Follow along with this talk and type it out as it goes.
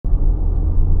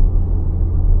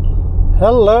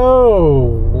Hello,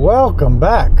 welcome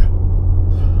back.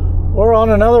 We're on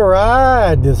another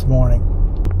ride this morning.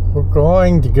 We're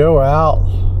going to go out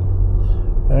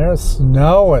and it's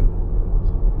snowing.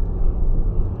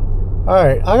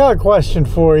 Alright, I got a question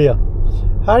for you.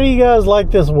 How do you guys like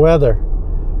this weather?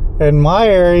 In my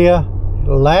area,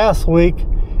 last week,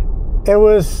 it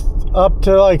was up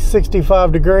to like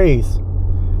 65 degrees.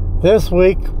 This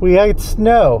week, we had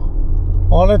snow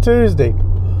on a Tuesday.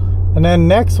 And then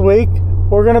next week,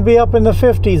 we're going to be up in the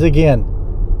 50s again.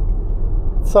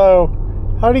 So,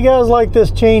 how do you guys like this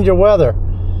change of weather?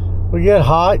 We get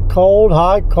hot, cold,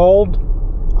 hot, cold.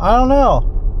 I don't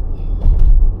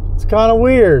know. It's kind of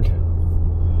weird.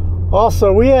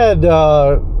 Also, we had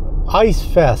Ice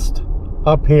Fest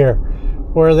up here,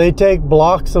 where they take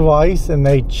blocks of ice and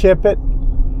they chip it,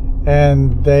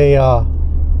 and they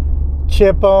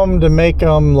chip them to make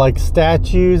them like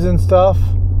statues and stuff,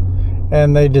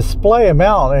 and they display them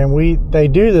out, and they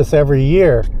do this every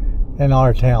year in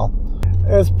our town.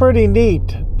 It's pretty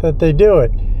neat that they do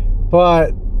it,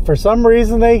 but for some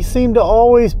reason they seem to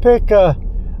always pick a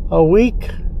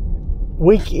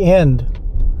weekend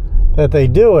that they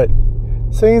do it.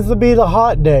 Seems to be the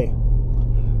hot day.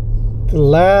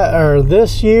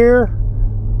 This year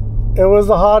it was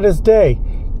the hottest day,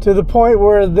 to the point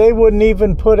where they wouldn't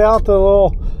even put out the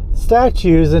little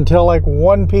statues until like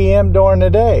 1 p.m. during the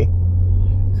day,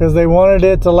 because they wanted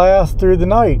it to last through the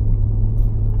night.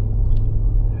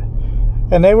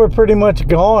 And they were pretty much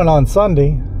gone on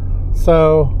Sunday.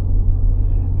 So,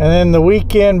 and then the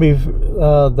weekend,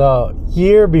 the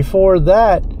year before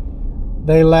that,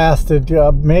 they lasted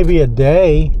maybe a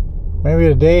day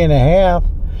and a half,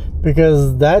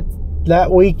 because that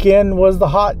weekend was the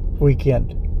hot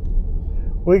weekend.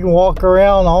 We can walk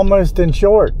around almost in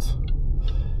shorts.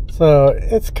 So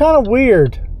it's kind of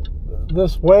weird,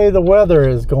 this way the weather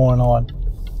is going on.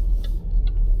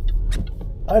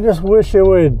 I just wish it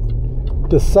would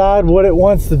decide what it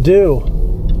wants to do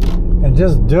and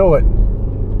just do it.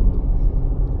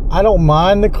 I don't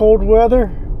mind the cold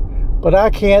weather, but I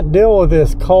can't deal with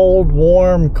this cold,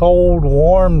 warm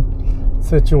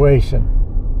situation.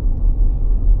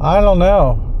 I don't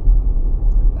know.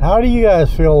 How do you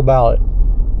guys feel about it?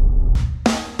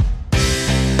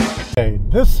 Okay,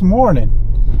 this morning,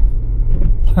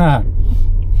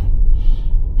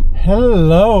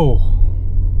 hello.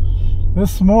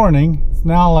 This morning, it's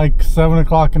now like 7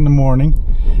 o'clock in the morning,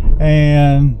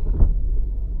 and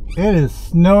it is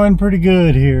snowing pretty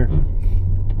good here.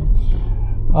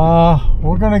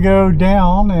 We're gonna go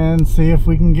down and see if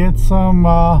we can get some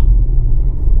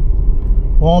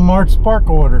Walmart Spark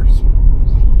orders.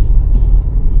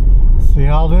 See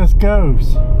how this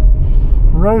goes.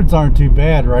 Roads aren't too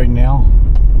bad right now,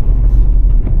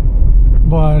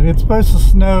 but it's supposed to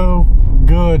snow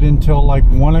good until like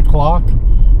 1 o'clock,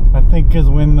 I think, is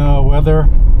when the weather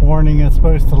warning is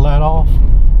supposed to let off.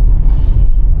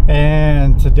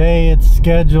 And today it's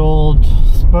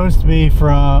supposed to be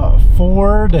from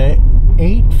 4 to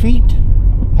 8 feet,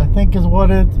 I think is what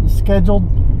it's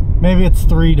scheduled. Maybe it's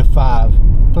 3 to 5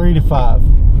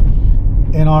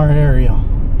 in our area.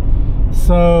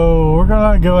 So we're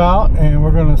gonna go out and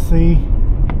we're gonna see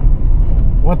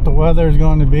what the weather is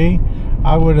going to be.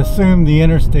 I would assume the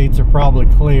interstates are probably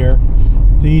clear.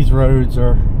 These roads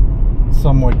are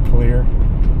somewhat clear.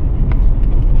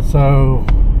 So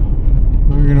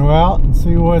we're gonna go out and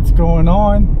see what's going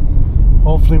on.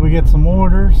 Hopefully we get some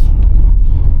orders.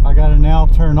 I gotta now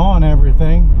turn on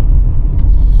everything.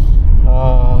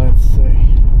 Let's see.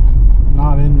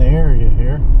 Not in the area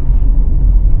here.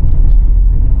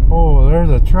 Oh, there's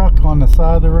a truck on the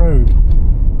side of the road.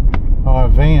 Oh, a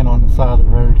van on the side of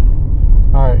the road.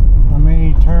 Alright, let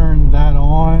me turn that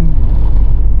on.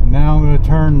 And now I'm going to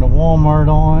turn the Walmart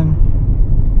on.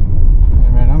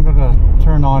 And then I'm going to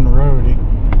turn on roadie.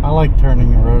 I like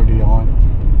turning the roadie on.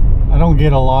 I don't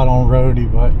get a lot on roadie,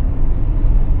 but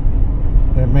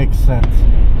it makes sense.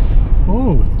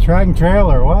 Ooh, tractor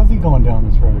trailer. Why is he going down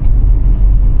this road?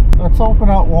 Let's open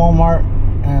up Walmart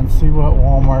and see what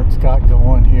Walmart's got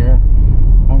going here.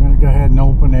 I'm going to go ahead and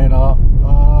open it up.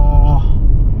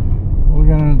 We're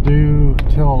going to do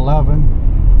till 11.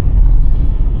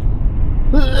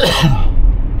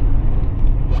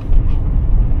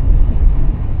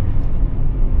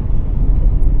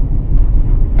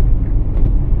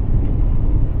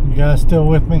 You guys still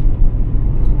with me?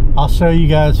 I'll show you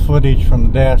guys footage from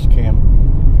the dash cam.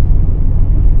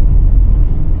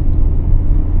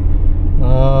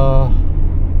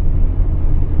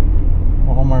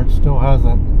 Walmart still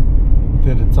hasn't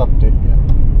did its update yet.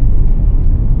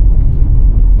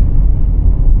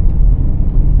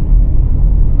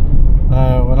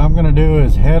 What I'm gonna do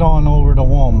is head on over to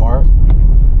Walmart,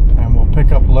 and we'll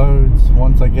pick up loads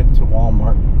once I get to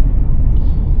Walmart.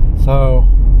 So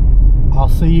I'll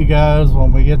see you guys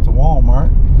when we get to Walmart,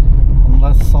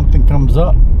 unless something comes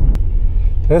up.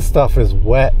 This stuff is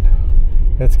wet.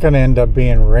 It's gonna end up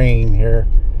being rain here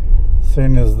as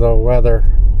soon as the weather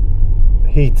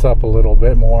heats up a little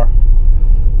bit more.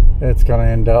 It's gonna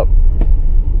end up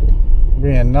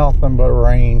being nothing but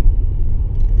rain.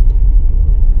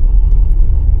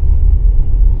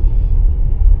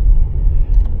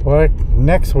 But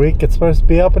next week it's supposed to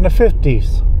be up in the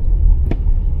 50s,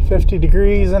 50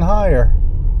 degrees and higher.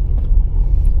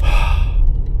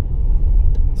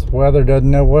 This weather doesn't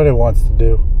know what it wants to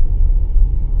do.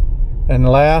 And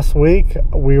last week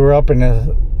we were up in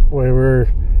the,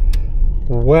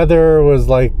 weather was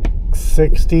like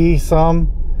 60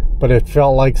 some, but it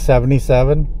felt like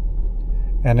 77.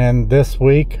 And then this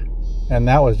week, and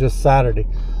that was just Saturday.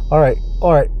 All right,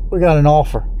 we got an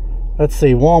offer. Let's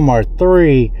see, Walmart,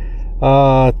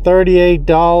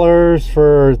 $38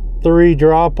 for 3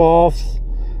 drop-offs.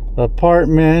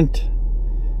 Apartment,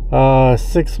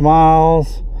 6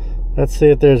 miles. Let's see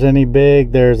if there's any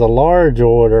big. There's a large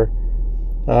order.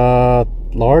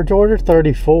 Large order,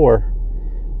 34.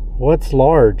 What's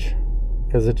large?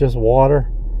 Is it just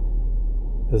water?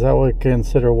 Is that what we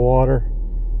consider water?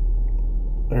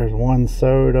 There's 1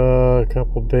 soda, a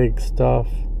couple big stuff.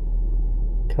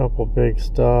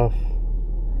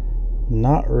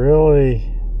 Not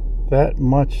really that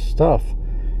much stuff.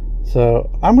 So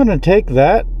I'm gonna take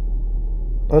that.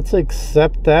 Let's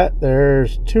accept that.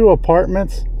 There's 2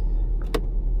 apartments.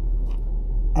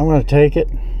 I'm gonna take it.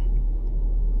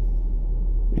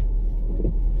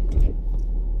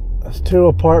 There's 2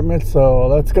 apartments, so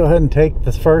let's go ahead and take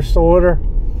this first order.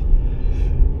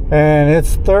 And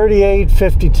it's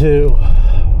 $38.52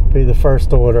 be the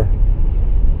first order.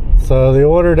 So the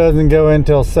order doesn't go in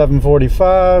until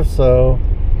 7:45, so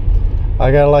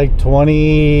I got like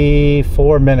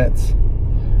 24 minutes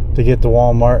to get to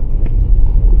Walmart.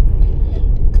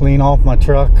 Clean off my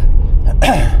truck,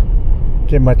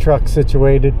 get my truck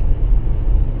situated.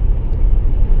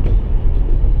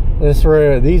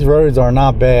 These roads are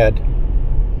not bad.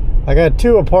 I got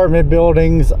 2 apartment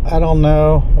buildings. I don't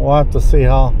know. We'll have to see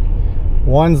how.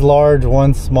 One's large,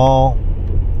 one's small.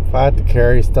 If I had to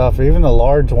carry stuff, even the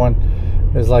large one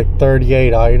is like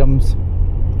 38 items,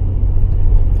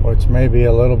 which may be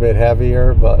a little bit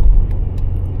heavier, but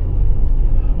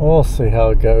we'll see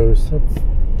how it goes.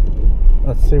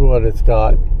 Let's see what it's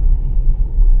got.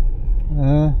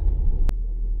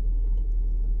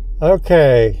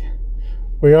 Okay,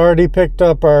 we already picked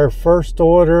up our first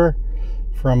order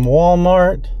from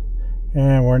Walmart,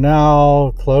 and we're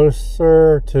now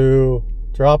closer to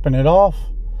dropping it off.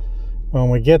 When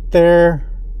we get there,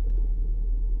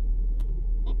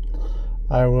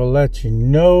 I will let you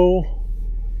know.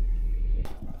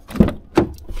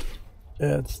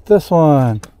 It's this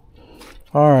one.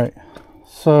 All right,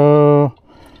 so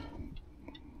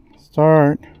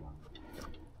start.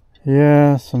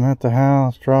 Yes, I'm at the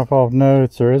house. Drop off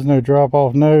notes. There is no drop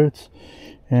off notes.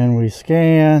 And we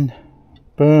scan.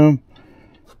 Boom.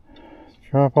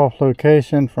 Drop off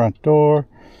location, front door.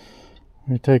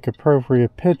 We take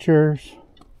appropriate pictures.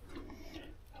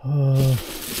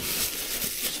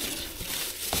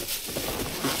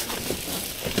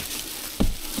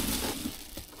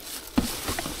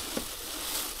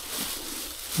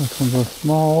 This one's a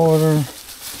small order.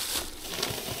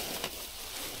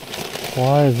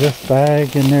 Why is this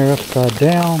bag in there upside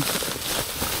down?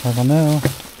 I don't know.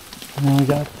 And then we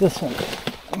got this one.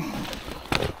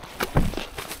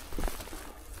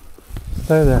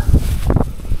 Stay there.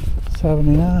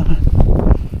 79.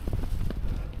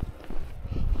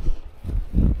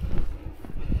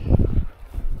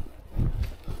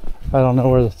 I don't know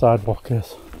where the sidewalk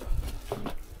is.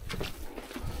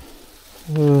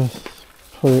 Just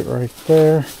put it right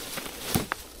there.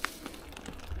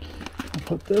 I'll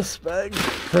put this bag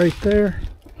right there.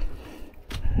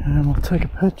 And we'll take a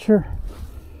picture.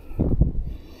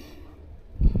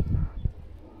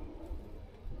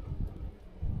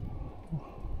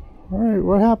 Alright,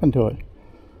 what happened to it?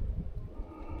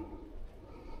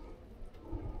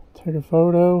 Take a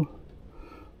photo.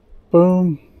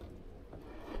 Boom.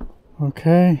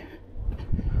 Okay.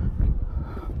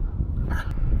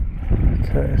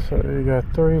 Okay, so you got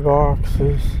 3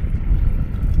 boxes.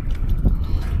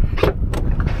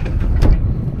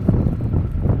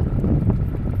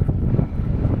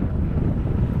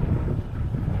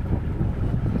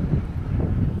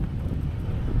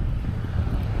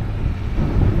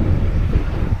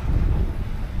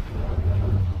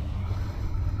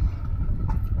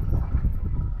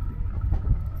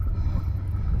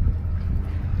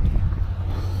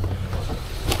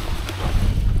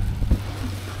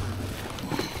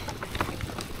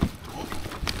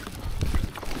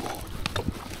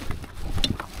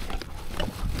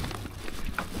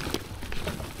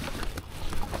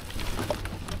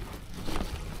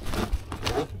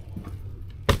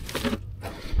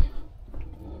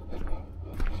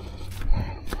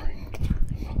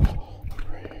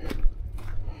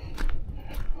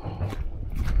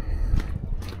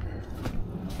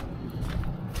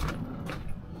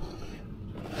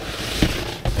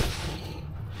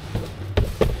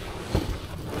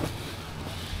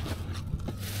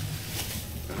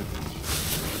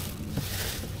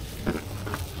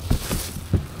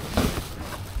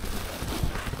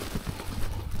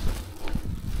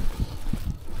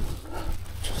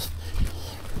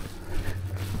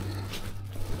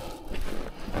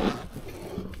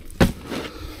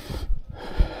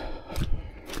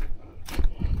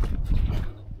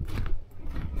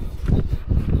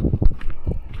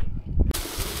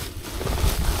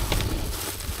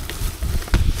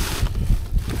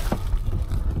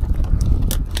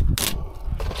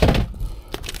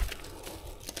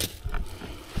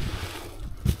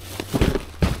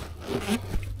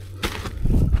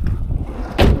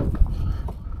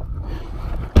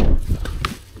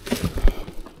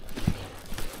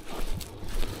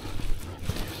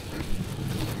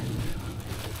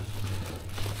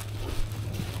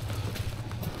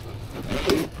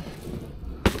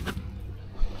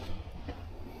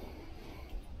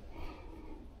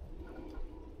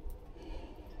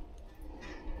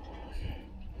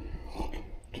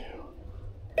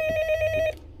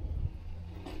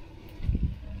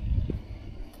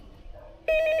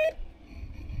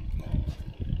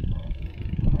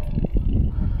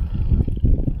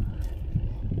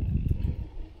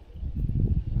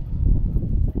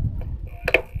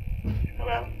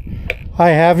 I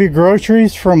have your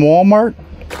groceries from Walmart.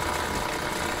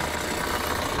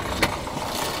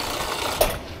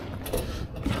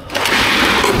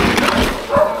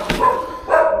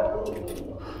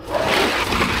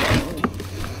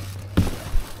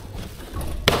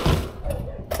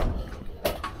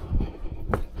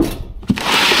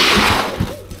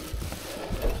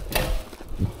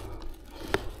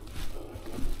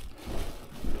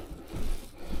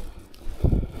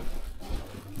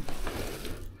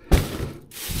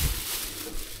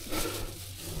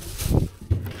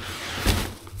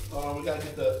 We gotta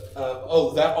get the. Oh,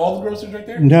 is that all the groceries right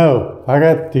there? No, I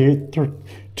got the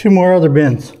two more other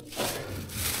bins.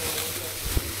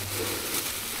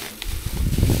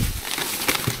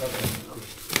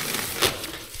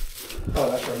 Oh,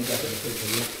 that's right. You got that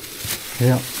picture.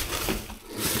 Yeah.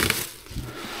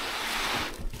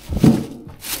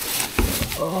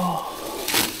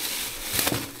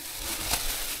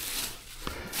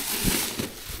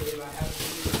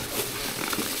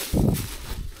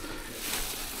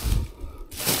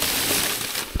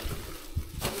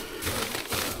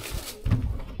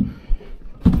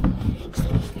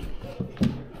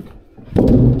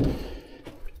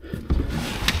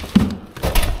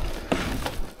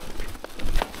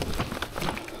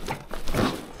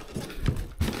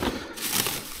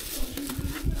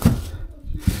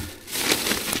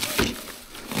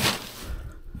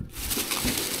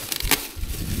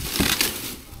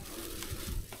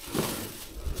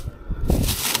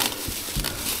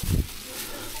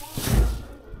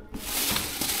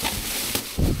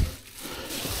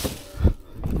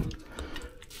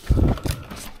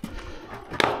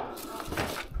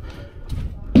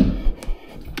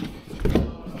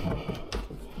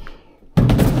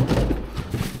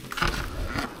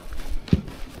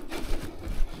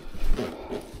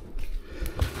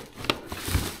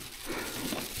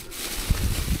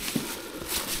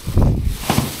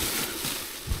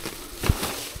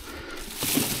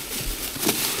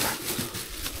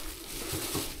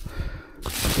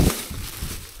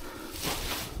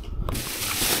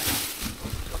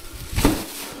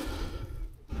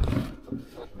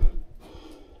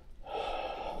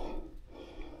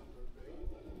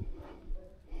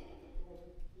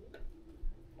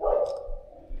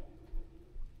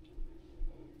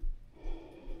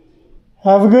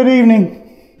 Have a good evening.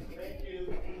 Thank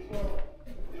you.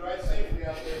 You drive safely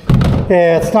out there.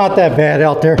 Yeah, it's not that bad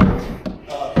out there.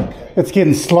 Okay. It's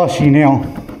getting slushy now.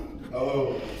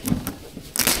 Oh.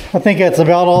 I think that's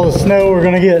about all the snow we're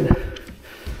gonna get.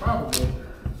 Probably.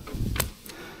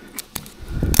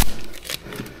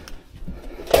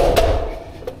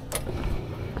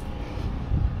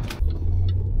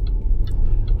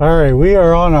 All right, we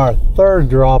are on our third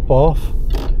drop off,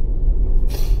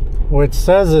 which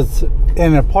says it's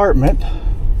an apartment.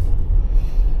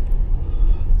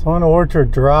 It's on Orchard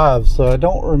Drive, so I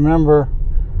don't remember.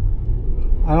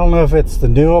 I don't know if it's the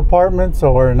new apartments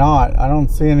or not. I don't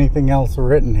see anything else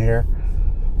written here.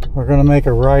 We're gonna make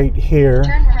a right here.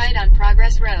 Turn right on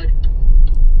Progress Road.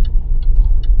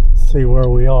 See where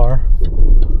we are.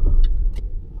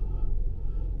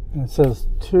 And it says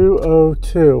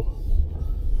 202.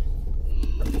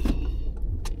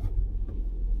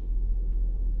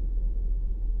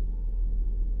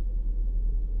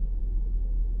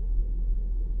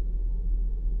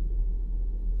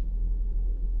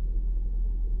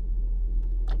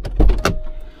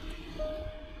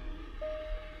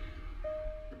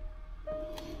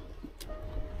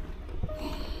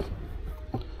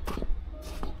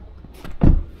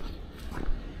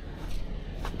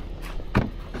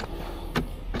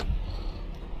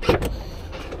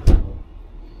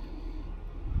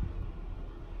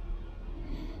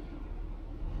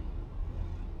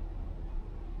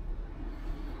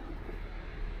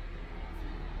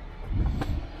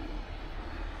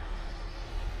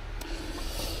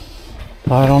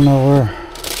 I don't know where.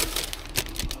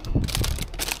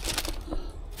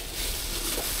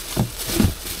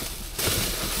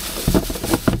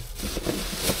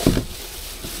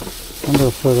 I'm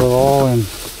gonna put it all in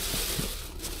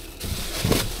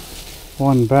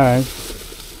one bag.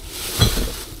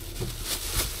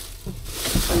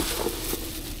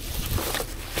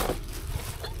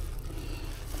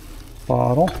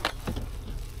 Bottle.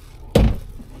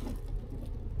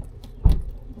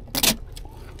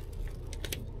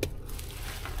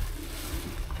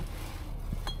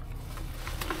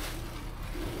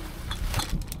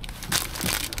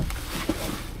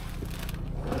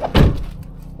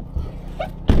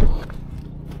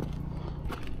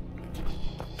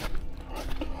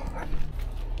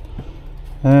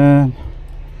 And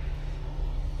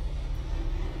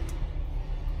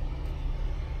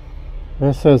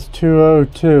this says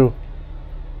 202.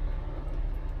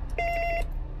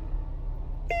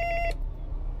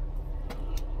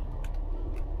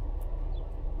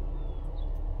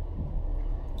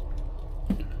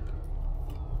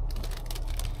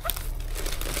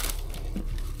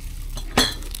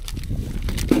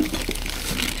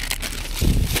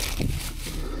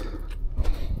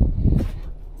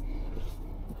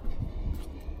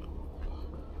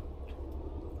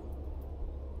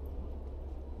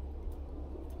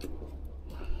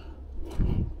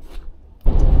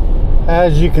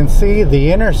 As you can see, the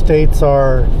interstates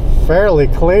are fairly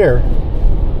clear.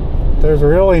 There's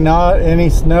really not any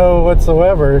snow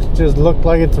whatsoever. It just looked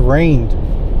like it's rained.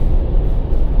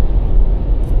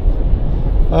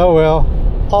 Oh well,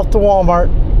 off to Walmart.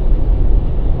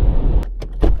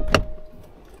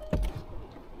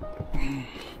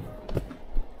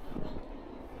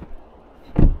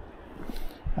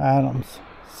 Adams.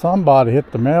 Somebody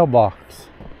hit the mailbox.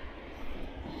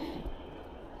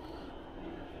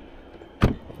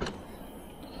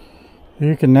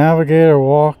 You can navigate or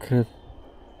walk at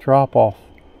drop off.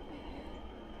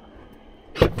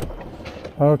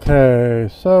 Okay,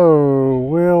 so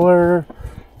Wheeler,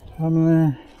 I'm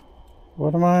there.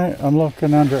 What am I? I'm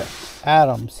looking under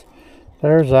Adams.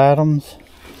 There's Adams.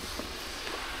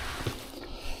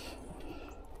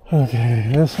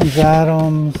 Okay, this one's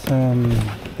Adams and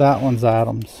that one's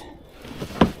Adams.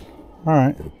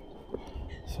 Alright.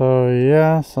 So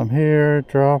yes, I'm here,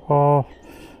 drop off.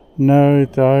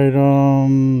 Note the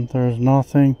item, there's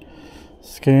nothing.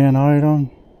 Scan item.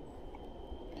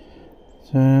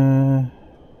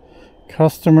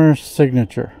 Customer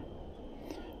signature.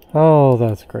 Oh,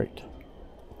 that's great.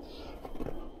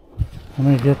 Let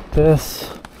me get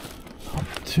this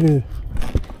up to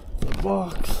the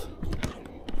box.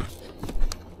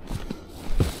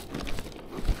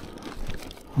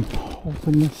 I'm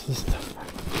hoping this is the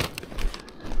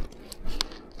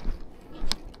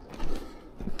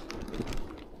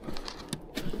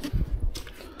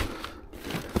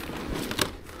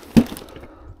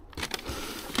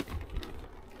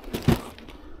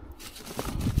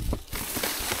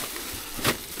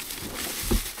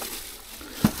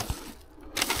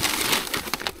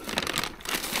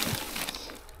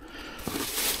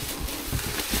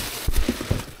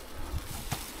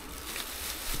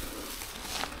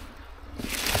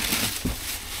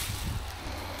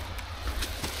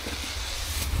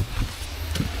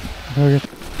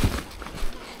okay.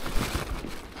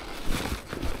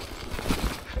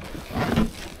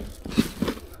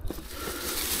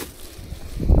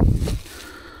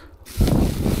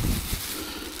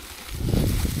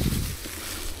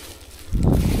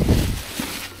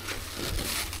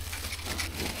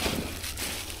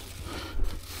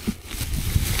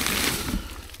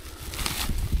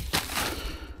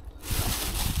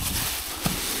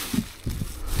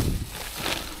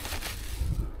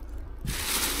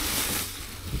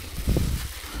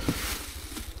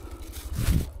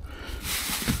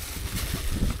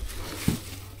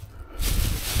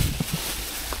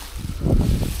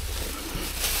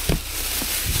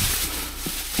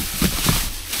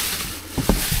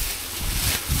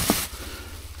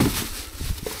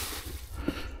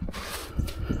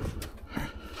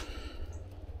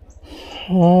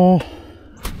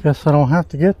 Guess I don't have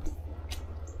to get.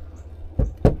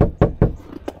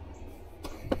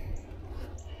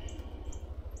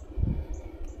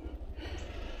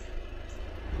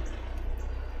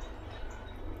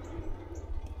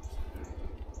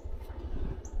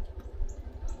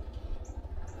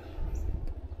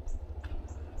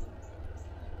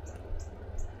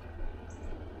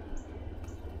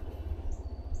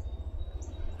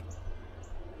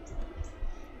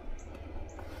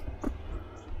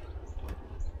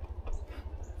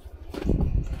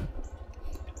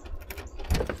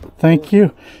 Thank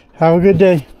you. Have a good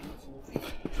day.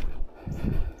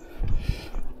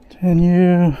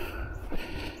 Continue.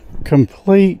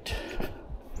 Complete.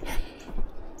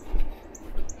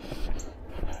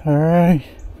 All right.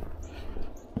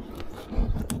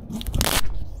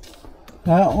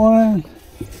 That one.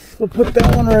 We'll put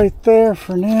that one right there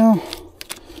for now.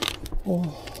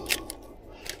 We'll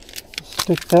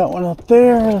stick that one up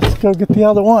there. Let's go get the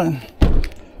other one.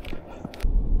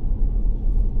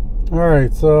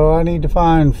 Alright, so I need to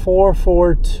find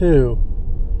 442.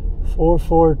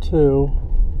 442.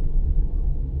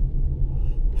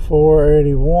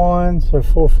 481, so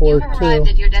 442. You have arrived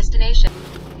at your destination.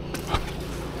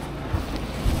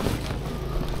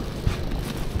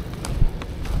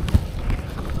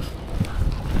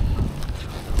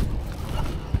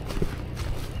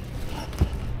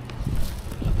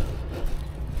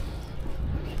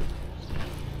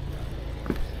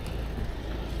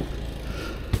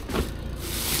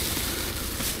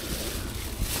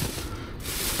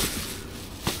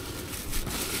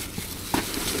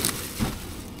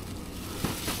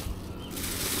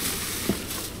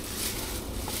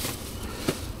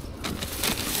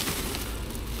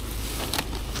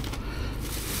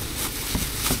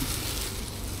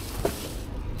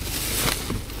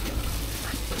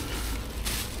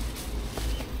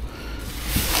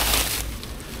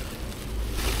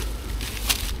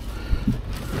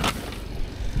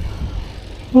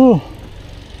 Oh,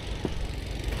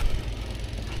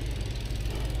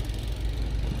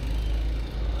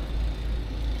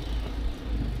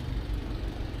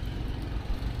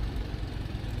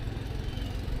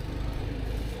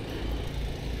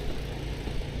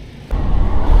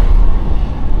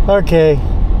 Okay,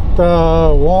 the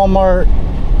Walmart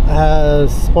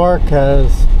Spark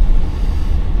has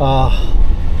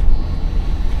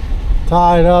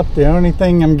tied up. The only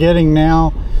thing I'm getting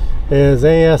now is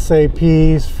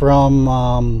ASAPs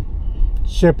from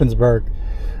Shippensburg,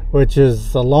 which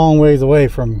is a long ways away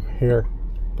from here.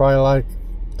 Probably like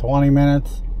 20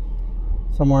 minutes,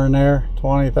 somewhere in there,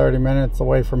 20-30 minutes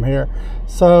away from here.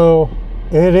 So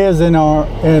it is in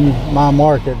my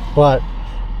market, but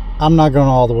I'm not going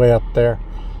all the way up there.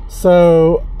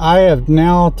 So I have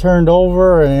now turned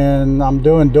over and I'm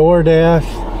doing DoorDash.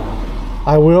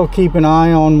 I will keep an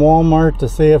eye on Walmart to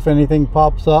see if anything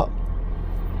pops up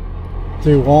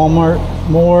through Walmart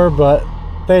more, but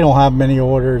they don't have many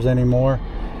orders anymore.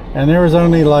 And there was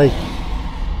only like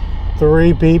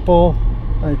 3 people,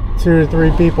 like 2 or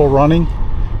 3 people running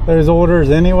those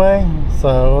orders anyway,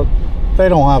 so they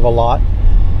don't have a lot.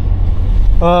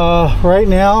 Right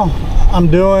now I'm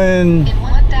doing, In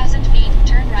 1,000 feet,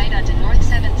 turn right onto North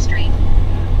 7th Street.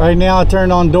 right now I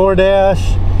turned on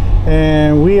DoorDash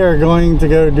and we are going to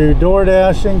go do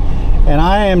DoorDashing, and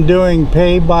I am doing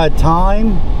pay by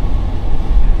time.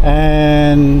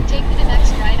 And Take the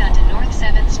next right onto North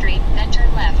 7th Street, then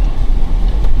turn left.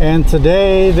 And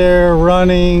today they're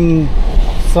running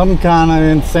some kind of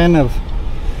incentive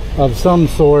of some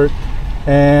sort,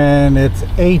 and it's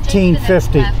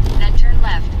 $18.50. Then turn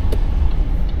left.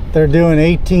 They're doing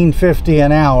 $18.50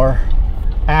 an hour,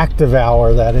 active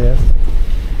hour that is.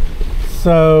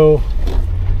 So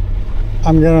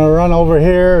I'm gonna run over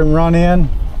here and run in,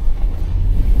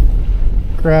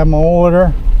 grab my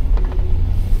order,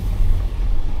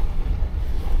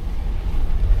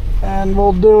 and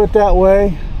we'll do it that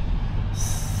way.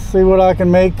 See what I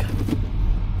can make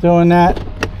doing that.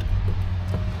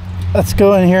 Let's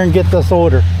go in here and get this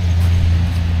order.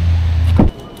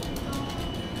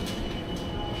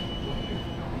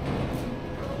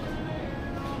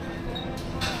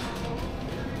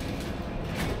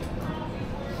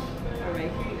 All right,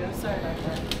 here you go. Sorry about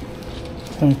that.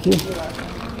 Thank you.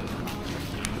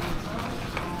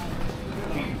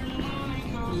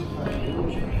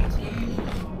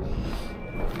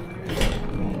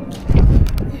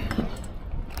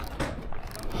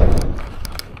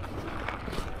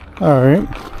 All right,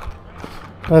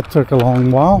 that took a long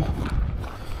while.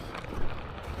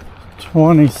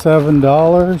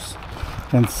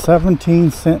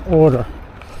 $27.17 order.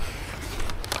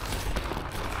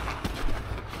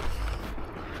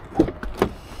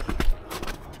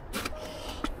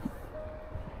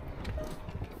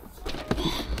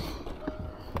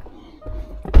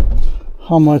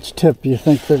 How much tip do you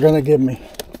think they're gonna give me?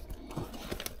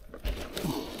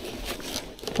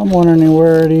 I'm wondering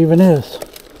where it even is.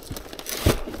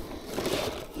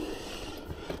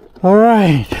 All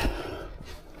right.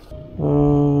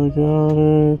 Oh, got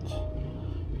it.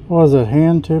 What was it?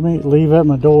 Hand to me? Leave at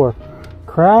my door.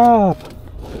 Crap.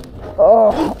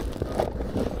 Oh.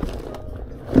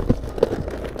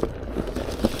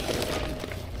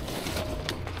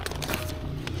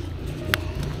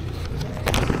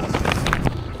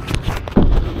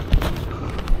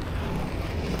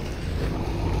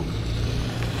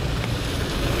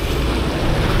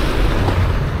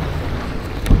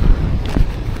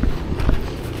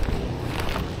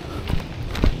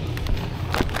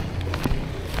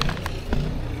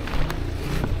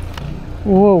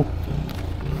 Whoa.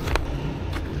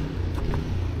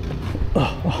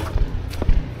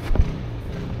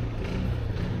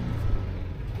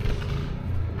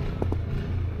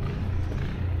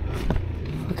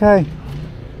 Okay.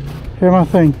 Here's my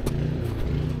thing.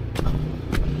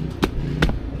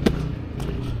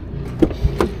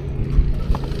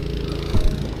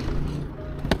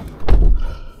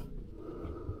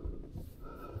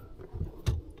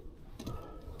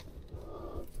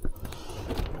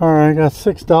 All right, I got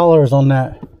 $6 on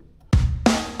that.